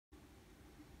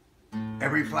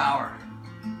every flower.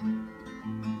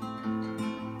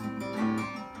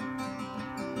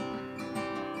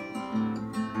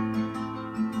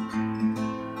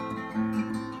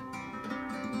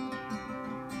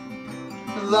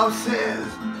 Love says,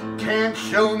 can't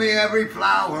show me every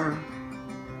flower,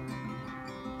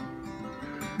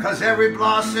 'cause every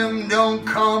blossom don't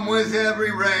come with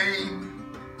every rain.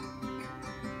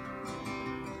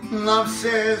 Love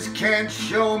says, can't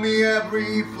show me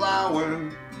every flower,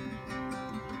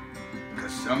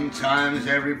 'cause sometimes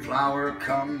every flower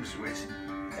comes with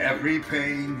every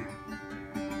pain.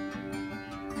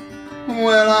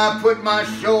 Well, I put my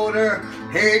shoulder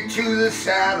head to the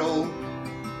saddle,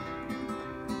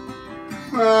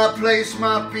 I place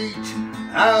my feet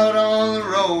out on the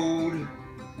road.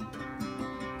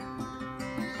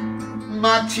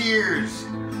 My tears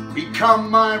become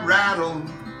my rattle,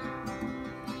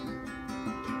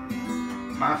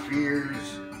 my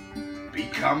fears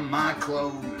become my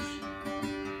clothes.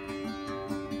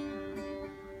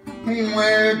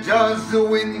 Where does the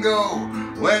wind go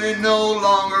when it no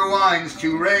longer whines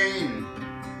to rain?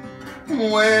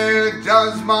 Where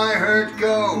does my hurt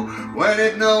go when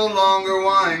it no longer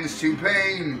whines to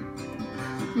pain?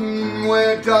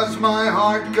 Where does my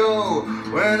heart go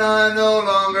when I no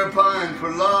longer pine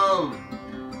for love?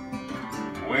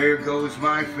 Where goes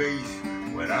my faith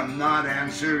when I'm not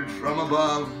answered from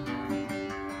above?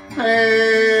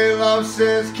 Hey, love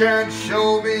says, can't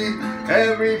show me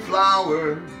every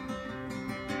flower,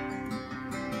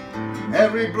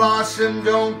 every blossom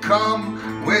don't come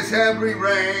with every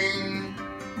rain.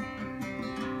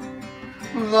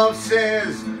 Love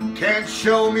says, can't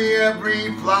show me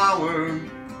every flower,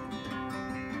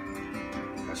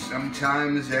 'cause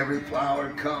sometimes every flower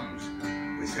comes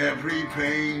with every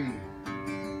pain.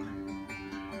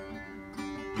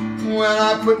 When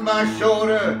I put my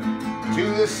shoulder to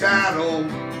the saddle,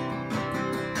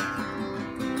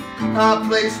 I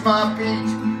place my feet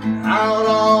out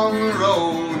on the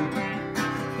road.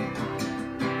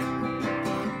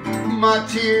 My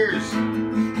tears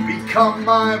become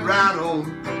my rattle,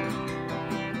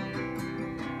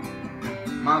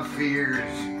 my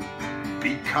fears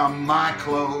become my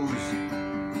clothes.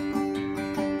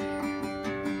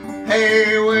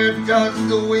 Hey, where does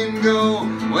the wind go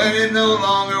when it no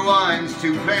longer whines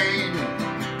to pain?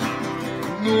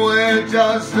 Where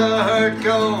does the hurt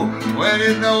go when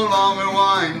it no longer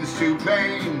whines to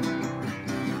pain?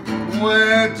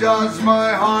 Where does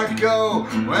my heart go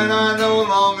when I no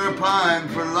longer pine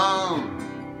for love?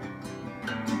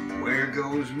 Where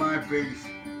goes my faith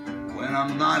when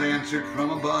I'm not answered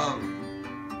from above?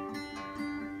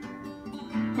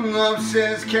 Love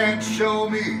says, can't show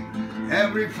me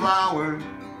every flower.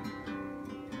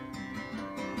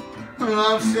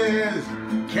 Love says,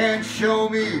 can't show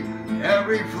me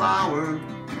every flower.